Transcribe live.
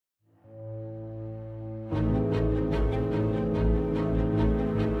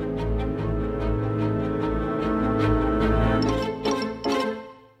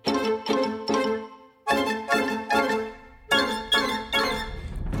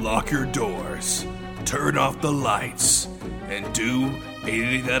lock your doors, turn off the lights, and do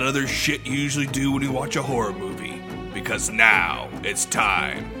any of that other shit you usually do when you watch a horror movie. Because now it's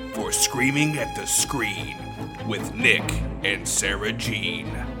time for Screaming at the Screen with Nick and Sarah Jean.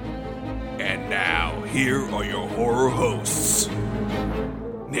 And now, here are your horror hosts,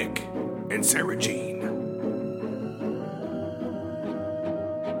 Nick and Sarah Jean.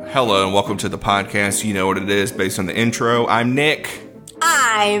 Hello and welcome to the podcast. You know what it is based on the intro. I'm Nick.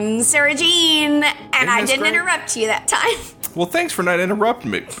 I'm Sarah Jean, and I didn't interrupt you that time. Well, thanks for not interrupting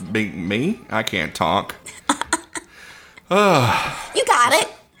me. I can't talk. You got it.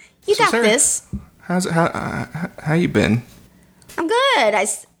 You got Sarah, this. How you been? I'm good.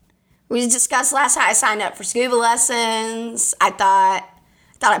 We discussed last night I signed up for scuba lessons. I thought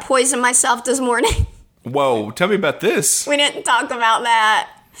I poisoned myself this morning. Whoa, tell me about this. We didn't talk about that.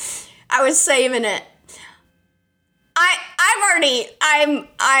 I was saving it.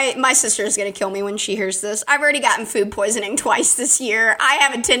 My sister is going to kill me when she hears this. I've already gotten food poisoning twice this year. I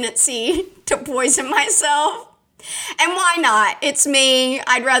have a tendency to poison myself. And why not? It's me.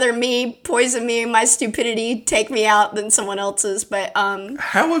 I'd rather me poison me and my stupidity take me out than someone else's. But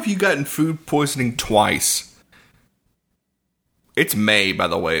how have you gotten food poisoning twice? It's May, by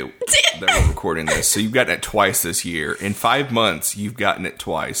the way, that we're recording this. So you've gotten it twice this year. In 5 months, you've gotten it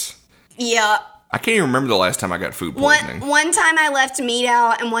twice. Yeah. I can't even remember the last time I got food poisoning. One time I left meat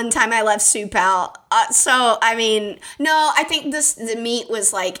out, and one time I left soup out. I think the meat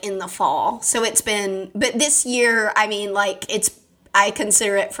was like in the fall. So it's been, but this year, I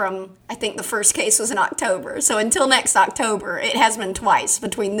consider it from, I think the first case was in October. So until next October, it has been twice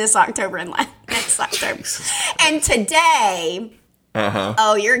between this October and next October. And today,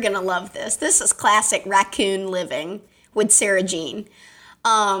 oh, you're going to love this. This is classic raccoon living with Sarah Jean.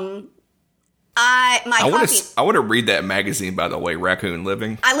 I want to read that magazine, by the way, Raccoon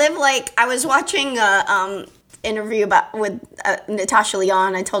Living. I was watching a interview with Natasha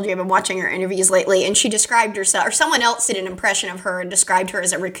Lyonne. I told you I've been watching her interviews lately, and she described herself, or someone else did an impression of her and described her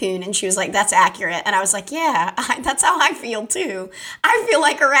as a raccoon, and she was like, that's accurate. And I was like, yeah, that's how I feel too. I feel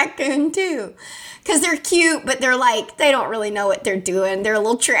like a raccoon too. Because they're cute, but they're like, they don't really know what they're doing. They're a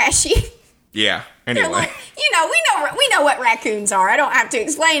little trashy. Yeah, anyway. We know what raccoons are. I don't have to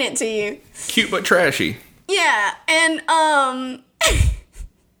explain it to you. Cute but trashy. Yeah, and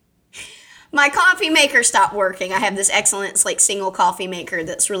my coffee maker stopped working. I have this excellent single coffee maker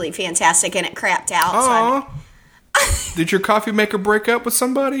that's really fantastic, and it crapped out. So did your coffee maker break up with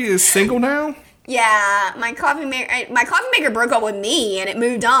somebody? Is single now? Yeah, my coffee maker broke up with me, and it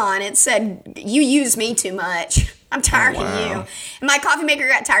moved on. It said, "You use me too much. I'm tired of you." And my coffee maker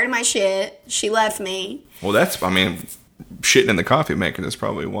got tired of my shit. She left me. Well, shitting in the coffee maker is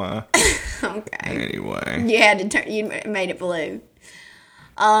probably why. Okay. Anyway. You made it blue.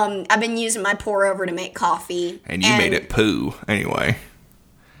 I've been using my pour over to make coffee. And you made it poo. Anyway.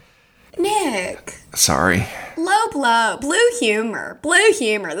 Nick. Sorry. Low blow. Blue humor. Blue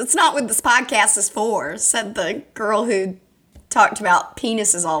humor. That's not what this podcast is for, said the girl who talked about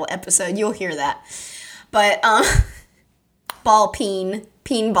penises all episode. You'll hear that. But,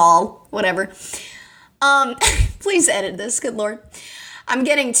 peen ball, whatever. Please edit this, good Lord. I'm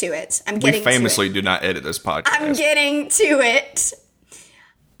getting to it. We famously do not edit this podcast. I'm getting to it.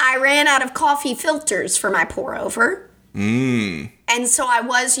 I ran out of coffee filters for my pour over. And so I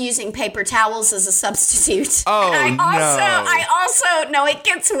was using paper towels as a substitute. Oh, no, it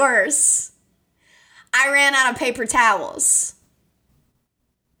gets worse. I ran out of paper towels.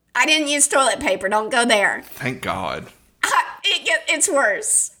 I didn't use toilet paper. Don't go there. Thank God. It's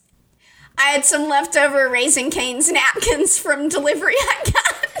worse. I had some leftover Raising Cane's napkins from delivery I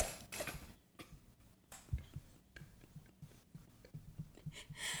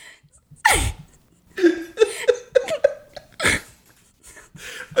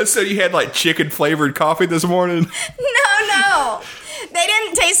got. So you had chicken flavored coffee this morning? No. They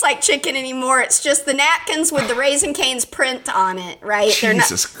didn't taste like chicken anymore. It's just the napkins with the Raising Cane's print on it, right?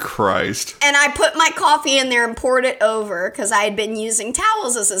 Jesus Christ. And I put my coffee in there and poured it over because I had been using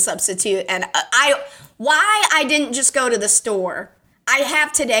towels as a substitute. And why I didn't just go to the store. I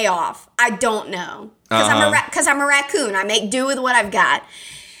have today off. I don't know. Because I'm a raccoon. I make do with what I've got.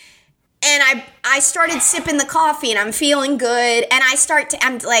 And I started sipping the coffee and I'm feeling good. And I'm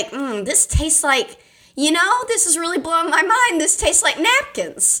like, this tastes like... this is really blowing my mind. This tastes like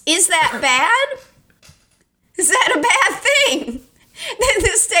napkins. Is that bad? Is that a bad thing?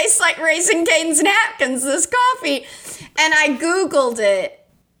 This tastes like Raising Cane's napkins, this coffee. And I Googled it,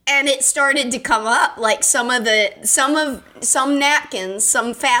 and it started to come up. Some napkins,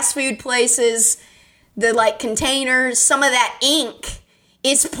 some fast food places, the containers, some of that ink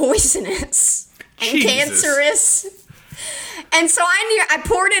is poisonous and Jesus. cancerous. And so I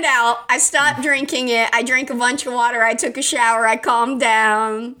poured it out. I stopped drinking it. I drank a bunch of water. I took a shower. I calmed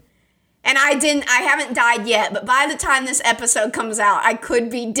down. And I haven't died yet, but by the time this episode comes out, I could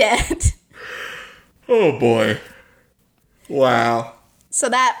be dead. Oh, boy. Wow. So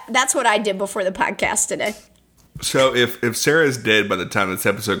that's what I did before the podcast today. So if Sarah's dead by the time this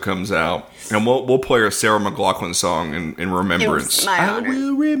episode comes out, and we'll play a Sarah McLachlan song in remembrance. My honor. I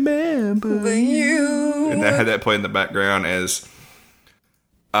will remember you. And I had that play in the background as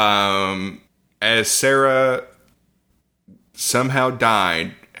Sarah somehow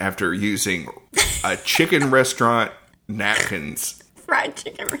died after using a chicken restaurant napkins Fried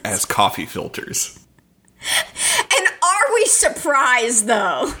chicken as coffee filters. And are we surprised,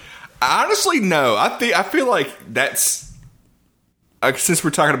 though? Honestly, no. I feel like that's since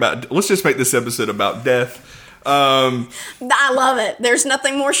we're talking about. Let's just make this episode about death. I love it. There's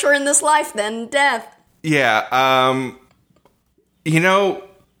nothing more sure in this life than death. Yeah.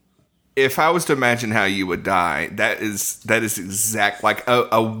 If I was to imagine how you would die, that is exact like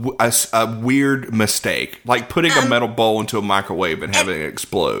a weird mistake, like putting a metal bowl into a microwave and having it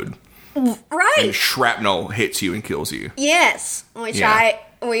explode. Right. And shrapnel hits you and kills you. Yes, which Yeah.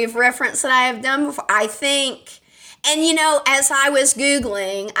 we've referenced that I have done before. I think, and as I was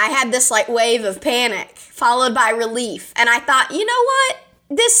Googling, I had this like wave of panic followed by relief, and I thought, you know what,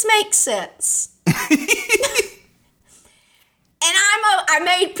 this makes sense. And I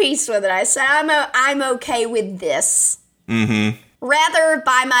made peace with it. I said, I'm okay with this. Mm-hmm. Rather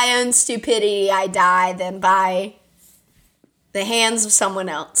by my own stupidity I die than by the hands of someone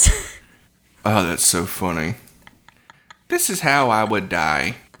else. Oh, that's so funny. This is how I would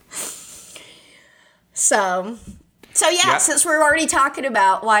die. So yeah, since we're already talking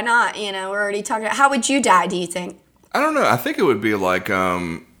about why not, we're already talking about how would you die, do you think? I don't know. I think it would be like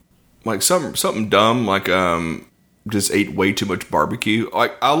something dumb, like just ate way too much barbecue.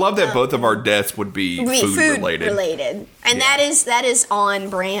 Like I love that both of our deaths would be food related. And that is on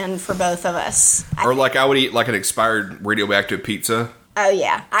brand for both of us. Or like I would eat like an expired radioactive pizza. Oh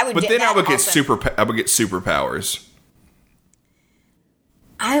yeah, I would. But then I would get also. I would get superpowers.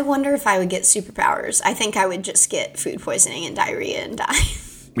 I wonder if I would get superpowers. I think I would just get food poisoning and diarrhea and die.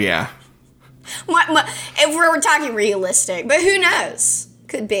 Yeah. If we're talking realistic, but who knows?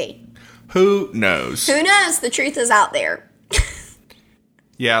 Could be. Who knows? Who knows? The truth is out there.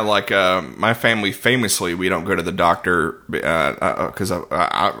 Yeah, like my family famously, we don't go to the doctor because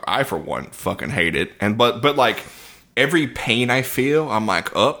I for one fucking hate it. And but like every pain I feel, I'm like,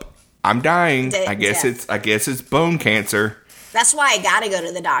 I'm dying. I guess it's bone cancer. That's why I gotta go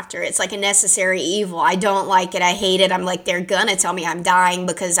to the doctor. It's like a necessary evil. I don't like it. I hate it. I'm like, they're gonna tell me I'm dying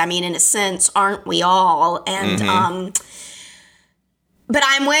because, I mean, in a sense, aren't we all? And, but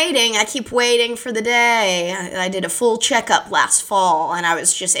I'm waiting. I keep waiting for the day. I did a full checkup last fall, and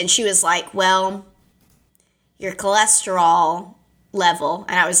and she was like, well, your cholesterol level.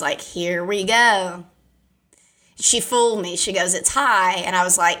 And I was like, here we go. She fooled me. She goes, it's high. And I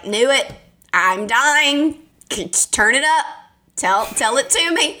was like, knew it. I'm dying. Turn it up. Tell it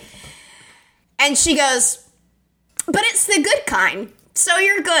to me. And she goes, but it's the good kind, so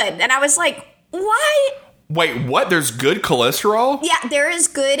you're good. And I was like, why? Wait, what? There's good cholesterol? Yeah, there is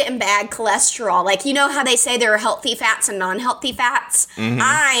good and bad cholesterol. Like, you know how they say there are healthy fats and non-healthy fats? Mm-hmm.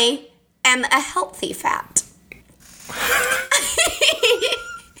 I am a healthy fat.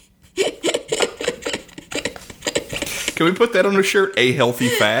 Can we put that on a shirt? A healthy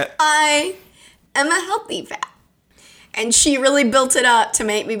fat? I am a healthy fat. And she really built it up to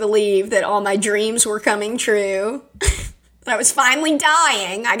make me believe that all my dreams were coming true. I was finally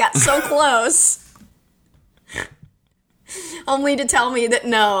dying. I got so close. Only to tell me that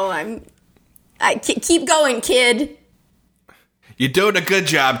no, I keep going, kid. You're doing a good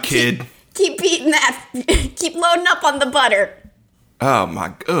job, kid. Keep eating that. Keep loading up on the butter.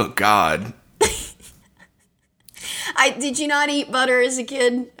 Oh God. Did you not eat butter as a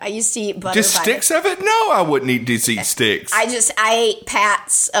kid? I used to eat butter. Just sticks of it? No, I wouldn't eat sticks. I ate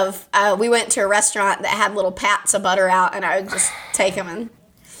pats of, we went to a restaurant that had little pats of butter out, and I would just take them and...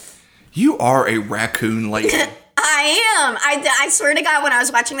 You are a raccoon lady. I am. I swear to God, when I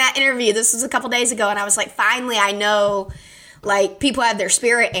was watching that interview, this was a couple days ago, and I was like, finally, I know, like, people have their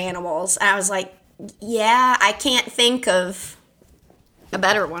spirit animals. And I was like, yeah, I can't think of a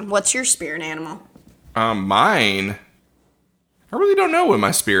better one. What's your spirit animal? Mine... I really don't know what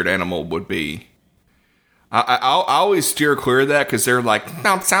my spirit animal would be. I always steer clear of that because they're like,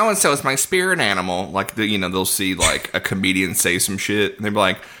 no, so-and-so is my spirit animal. Like, they'll see, like, a comedian say some shit, and they'll be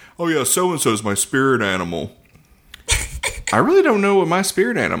like, oh, yeah, so-and-so is my spirit animal. I really don't know what my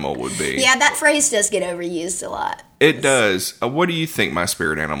spirit animal would be. Yeah, that phrase does get overused a lot. It does. What do you think my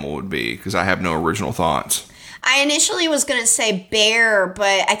spirit animal would be? Because I have no original thoughts. I initially was going to say bear,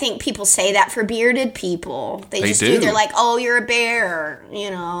 but I think people say that for bearded people. They just do. They're like, oh, you're a bear, you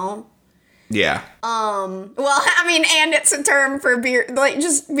know? Yeah. Well, I mean, and it's a term for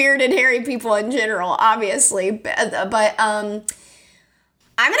just bearded, hairy people in general, obviously. But I'm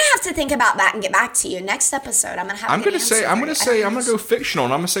gonna have to think about that and get back to you next episode. I'm gonna go fictional,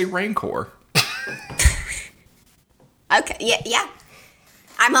 and I'm gonna say Rancor. Okay. Yeah.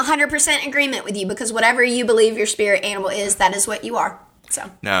 I'm 100% in agreement with you because whatever you believe your spirit animal is, that is what you are. So.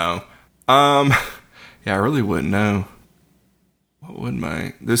 No. Yeah, I really wouldn't know. What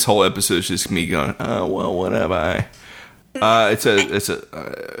would this whole episode is just me going, oh, well, what have I? It's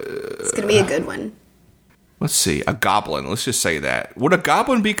gonna be a good one. Let's see, a goblin. Let's just say that. Would a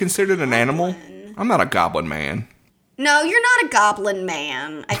goblin be considered an animal? I'm not a goblin man. No, you're not a goblin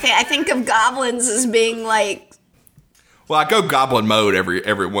man. I think of goblins as being like. Well, I go goblin mode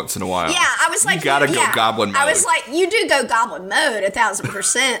every once in a while. Yeah, I was like, you gotta go goblin mode. I was like, you do go goblin mode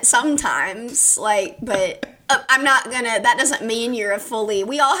 1,000% sometimes, like, but. I'm not gonna, that doesn't mean you're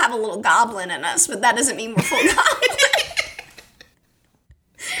we all have a little goblin in us, but that doesn't mean we're full goblin.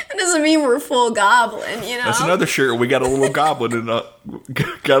 That doesn't mean we're full goblin, you know? That's another shirt. We got a little goblin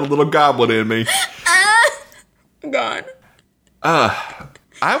in me. God.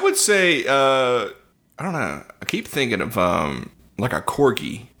 I would say, I don't know. I keep thinking of, like a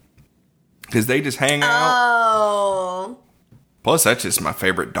corgi. Because they just hang out. Oh. Plus, that's just my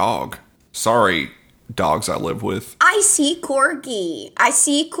favorite dog. Sorry, dogs I live with. I see corgi.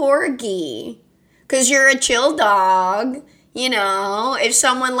 Because you're a chill dog. You know, if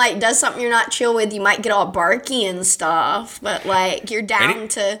someone, like, does something you're not chill with, you might get all barky and stuff. But, like, you're down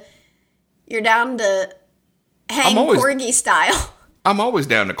to hang corgi style. I'm always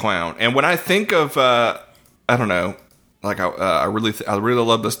down to clown. And when I think of, I don't know, like, I really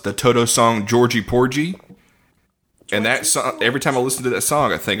love the Toto song, Georgie Porgy. And that song, every time I listen to that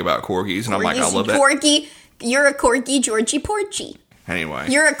song, I think about corgis, and I'm like, I love that. Corgi, you're a corgi, Georgie Porgy. Anyway.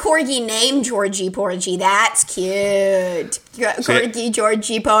 You're a corgi named Georgie Porgy. That's cute. You're a corgi,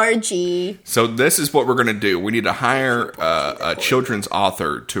 Georgie Porgy. So this is what we're going to do. We need to hire a children's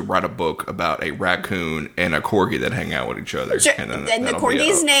author to write a book about a raccoon and a corgi that hang out with each other. And the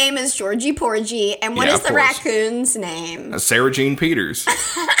corgi's name is Georgie Porgy. And what is the raccoon's name? Sarah Jean Peters.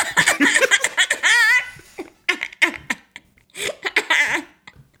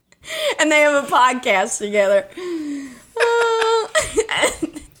 And they have a podcast together.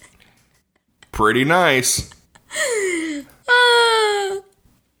 Pretty nice.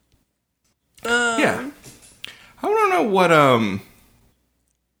 Yeah. I don't know what,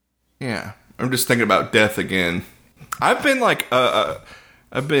 yeah. I'm just thinking about death again. I've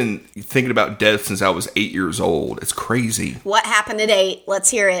been thinking about death since I was 8 years old. It's crazy. What happened at 8? Let's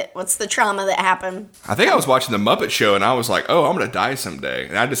hear it. What's the trauma that happened? I think I was watching The Muppet Show, and I was like, oh, I'm going to die someday.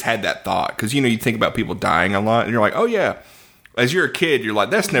 And I just had that thought. Because, you think about people dying a lot, and you're like, oh, yeah. As you're a kid, you're like,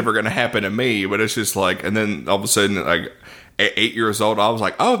 that's never going to happen to me. But it's just like, and then all of a sudden, like, at 8 years old, I was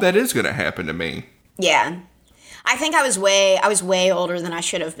like, oh, that is going to happen to me. Yeah. I think I was way older than I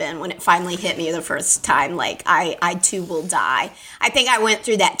should have been when it finally hit me the first time. Like, I too will die. I think I went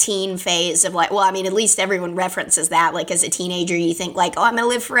through that teen phase of like, well, I mean, at least everyone references that. Like, as a teenager, you think like, oh, I'm going to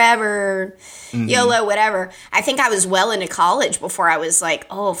live forever, YOLO, whatever. I think I was well into college before I was like,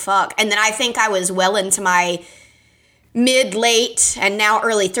 oh, fuck. And then I think I was well into my mid, late, and now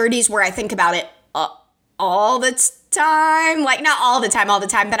early 30s where I think about it all the time. Like, not all the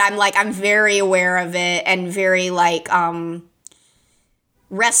time, but I'm very aware of it and very, like,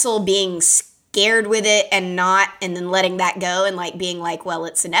 wrestle being scared with it and then letting that go and, like, being like, well,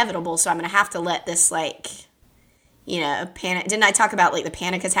 it's inevitable, so I'm going to have to let this, like, panic. Didn't I talk about, like, the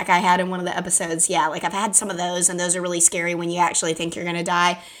panic attack I had in one of the episodes? Yeah, like, I've had some of those, and those are really scary when you actually think you're going to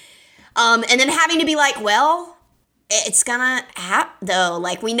die. And then having to be like, well, it's gonna happen, though.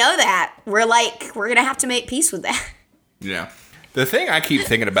 Like, we know that. We're gonna have to make peace with that. Yeah. The thing I keep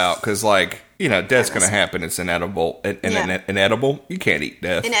thinking about, because, like, death's gonna happen. It's inedible. Inedible? You can't eat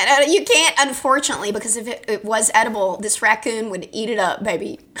death. You can't, unfortunately, because if it was edible, this raccoon would eat it up,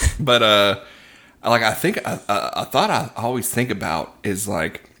 baby. But, like, I think, a thought I always think about is,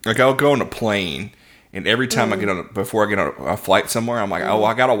 like I'll go on a plane, and every time before I get on a flight somewhere, I'm like, oh,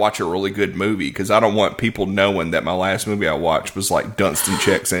 I gotta watch a really good movie, because I don't want people knowing that my last movie I watched was like Dunstan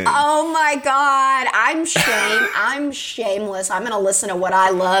Checks In. Oh my God, I'm shameless. I'm gonna listen to what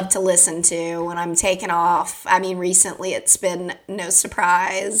I love to listen to when I'm taking off. I mean, recently it's been no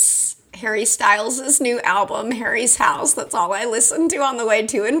surprise. Harry Styles' new album, Harry's House. That's all I listen to on the way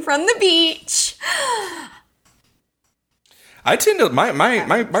to and from the beach. I tend to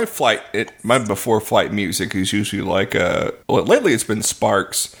my flight my before flight music is usually like lately it's been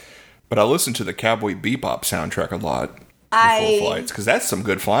Sparks, but I listen to the Cowboy Bebop soundtrack a lot before flights because that's some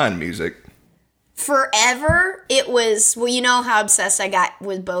good flying music. Forever, it was, well, you know how obsessed I got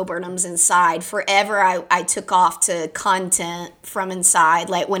with Bo Burnham's Inside. Forever, I took off to Content from Inside,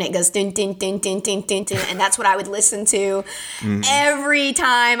 like when it goes dun dun dun dun dun dun dun, and that's what I would listen to every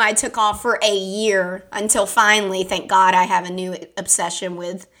time I took off for a year until finally, thank God, I have a new obsession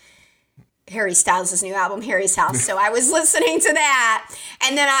with Harry Styles' new album, Harry's House. So I was listening to that,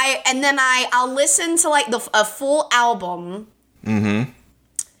 and then I'll listen to like a full album. Mm-hmm.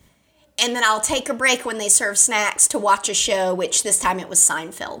 And then I'll take a break when they serve snacks to watch a show, which this time it was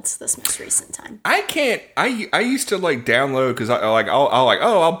Seinfeld, this most recent time. I can't. I used to like download because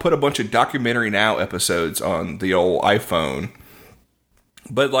I'll put a bunch of Documentary Now episodes on the old iPhone,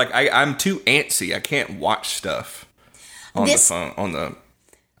 but like I'm too antsy. I can't watch stuff on the phone.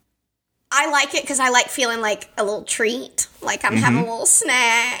 I like it because I like feeling like a little treat, like I'm having a little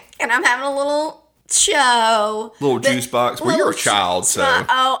snack and I'm having a little show, juice box. Well, you're a child, so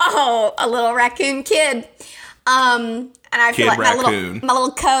a little raccoon kid. And I feel like my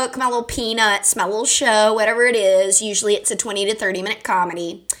little Coke, my little peanuts, my little show, whatever it is. Usually, it's a 20 to 30-minute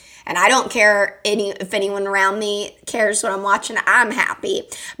comedy, and I don't care if anyone around me cares what I'm watching. I'm happy.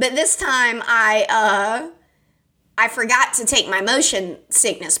 But this time, I forgot to take my motion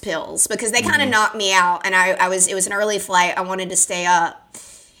sickness pills because they kind of knocked me out, and it was an early flight. I wanted to stay up,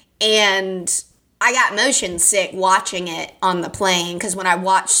 and I got motion sick watching it on the plane because when I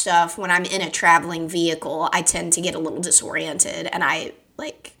watch stuff, when I'm in a traveling vehicle, I tend to get a little disoriented and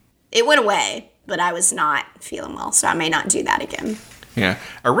it went away, but I was not feeling well, so I may not do that again. Yeah.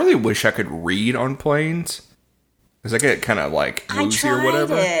 I really wish I could read on planes because I get kind of like woozy or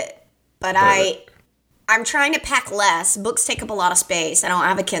whatever. I tried it, but I'm trying to pack less. Books take up a lot of space. I don't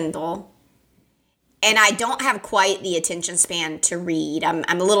have a Kindle. And I don't have quite the attention span to read. I'm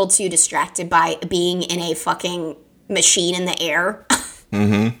a little too distracted by being in a fucking machine in the air.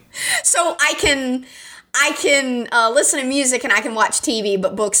 Mm-hmm. So I can listen to music and I can watch TV,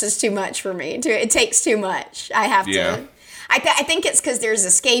 but books is too much for me. It takes too much. I have to. I think it's because there's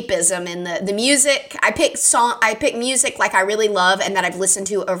escapism in the music. I pick music like I really love and that I've listened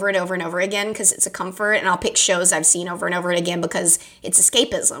to over and over and over again because it's a comfort, and I'll pick shows I've seen over and over again because it's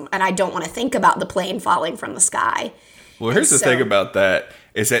escapism, and I don't want to think about the plane falling from the sky. Well, here's the thing about that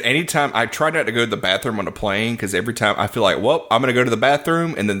is that anytime I try not to go to the bathroom on a plane because every time I feel like, well, I'm going to go to the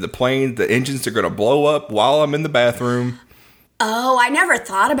bathroom and then the engines are going to blow up while I'm in the bathroom. Oh, I never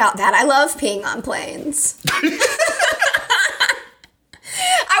thought about that. I love peeing on planes.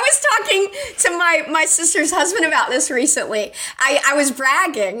 I was talking to my sister's husband about this recently. I was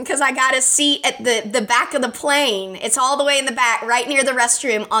bragging because I got a seat at the back of the plane. It's all the way in the back, right near the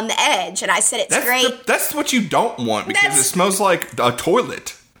restroom on the edge. And I said, that's great. That's what you don't want because it smells like a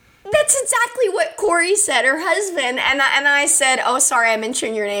toilet. That's exactly what Corey said, her husband. And I said, oh, sorry, I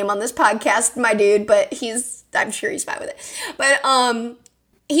mentioned your name on this podcast, my dude, but I'm sure he's fine with it. But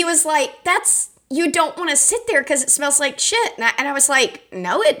he was like, you don't want to sit there because it smells like shit. And I was like,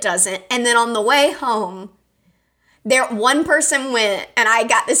 no, it doesn't. And then on the way home, one person went, and I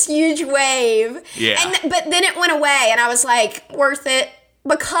got this huge wave. Yeah. But then it went away, and I was like, worth it,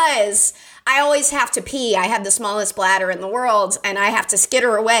 because I always have to pee. I have the smallest bladder in the world, and I have to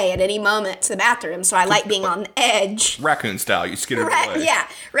skitter away at any moment to the bathroom, so I like being on the edge. Raccoon style, you skitter away. Yeah,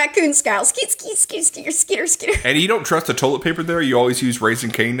 raccoon style. Skitter. And you don't trust the toilet paper there? You always use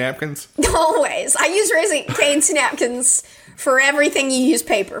Raisin Cane napkins? Always. I use Raisin Cane napkins for everything you use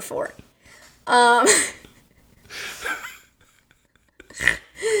paper for.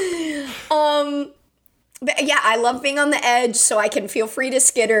 But yeah, I love being on the edge so I can feel free to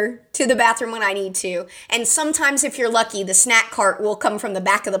skitter to the bathroom when I need to. And sometimes, if you're lucky, the snack cart will come from the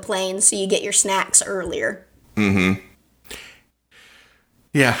back of the plane so you get your snacks earlier. Mm-hmm.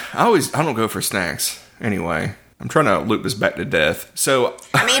 Yeah, I don't go for snacks. Anyway, I'm trying to loop this back to death. So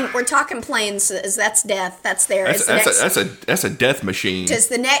I mean, we're talking planes. That's death. That's there. That's a death machine.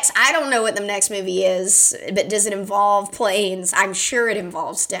 I don't know what the next movie is, but does it involve planes? I'm sure it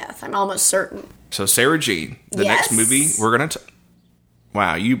involves death. I'm almost certain. So Sarah Jean, the next movie we're gonna.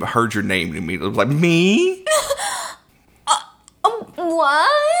 Wow, you heard your name immediately. Like me?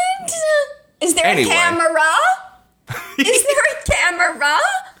 What? Is there a camera? Is there a camera?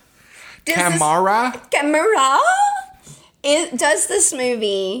 Camera? Does this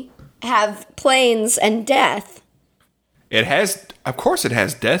movie have planes and death? It has, of course, it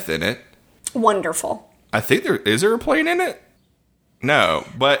has death in it. Wonderful. I think is there a plane in it? No,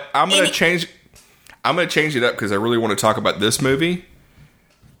 but I'm gonna change it up because I really want to talk about this movie,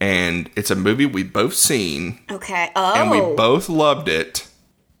 and it's a movie we both seen. Okay. Oh. And we both loved it.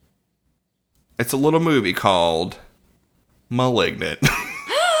 It's a little movie called Malignant.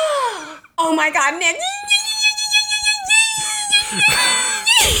 Oh my God, man.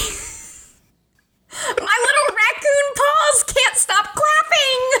 My little raccoon paws can't stop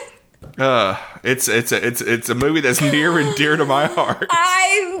clapping. It's a movie that's near and dear to my heart.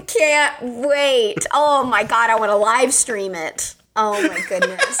 I can't wait. Oh my God, I want to live stream it. Oh my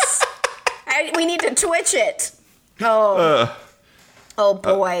goodness. We need to Twitch it. Oh. Oh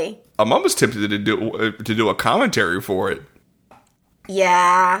boy. I'm almost tempted to do a commentary for it.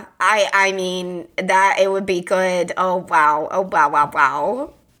 Yeah, I mean, that it would be good. Oh, wow. Oh, wow, wow,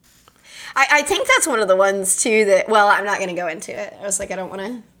 wow. I think that's one of the ones, too, that, well, I'm not going to go into it. I was like, I'm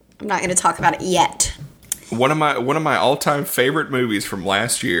not going to talk about it yet. One of my all-time favorite movies from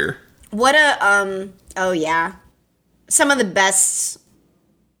last year. Oh, yeah. Some of the best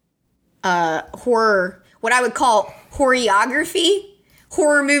horror, what I would call choreography.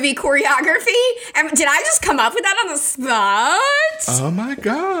 Horror movie choreography. Did I just come up with that on the spot? Oh my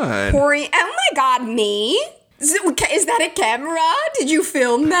God. Oh my God, me? Is that a camera? Did you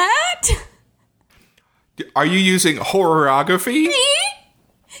film that? Are you using horrorography? Me?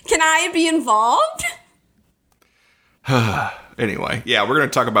 Can I be involved? Anyway, yeah, we're going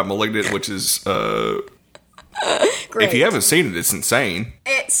to talk about Malignant, which is, Great. if you haven't seen it, it's insane.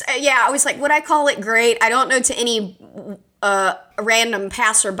 It's, I was like, would I call it great? I don't know, to any a random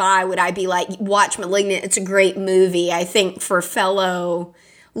passerby would I be like, watch Malignant, it's a great movie. I think for fellow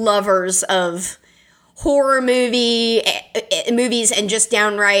lovers of horror movies and just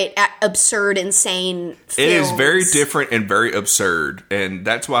downright absurd, insane films. It is very different and very absurd, and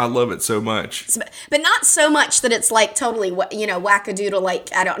that's why I love it so much. But not so much that it's like totally, wackadoodle, like,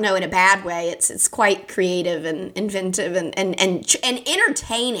 I don't know, in a bad way. It's quite creative and inventive and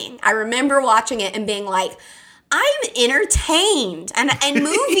entertaining. I remember watching it and being like, I'm entertained. And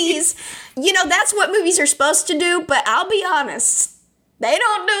movies, that's what movies are supposed to do, but I'll be honest, they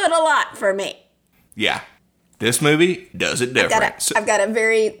don't do it a lot for me. Yeah. This movie does it different. I've got a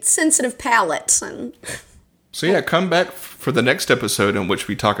very sensitive palate. So yeah, come back for the next episode in which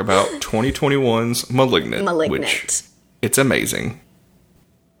we talk about 2021's Malignant. Which, it's amazing.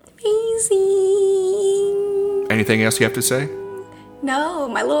 Amazing. Anything else you have to say? No,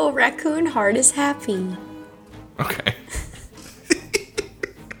 my little raccoon heart is happy. Okay.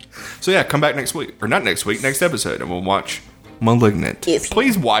 So yeah, come back next week. Or not next week, next episode, and we'll watch Malignant.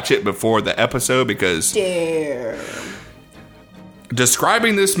 Please watch it before the episode because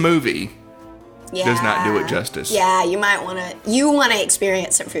describing this movie does not do it justice. Yeah, you want to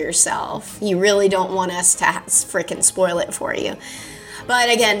experience it for yourself. You really don't want us to freaking spoil it for you. But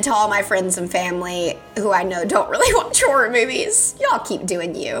again, to all my friends and family who I know don't really watch horror movies, y'all keep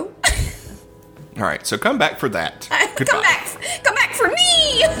doing you. All right, so come back for that. Come back for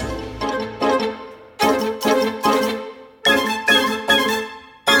me.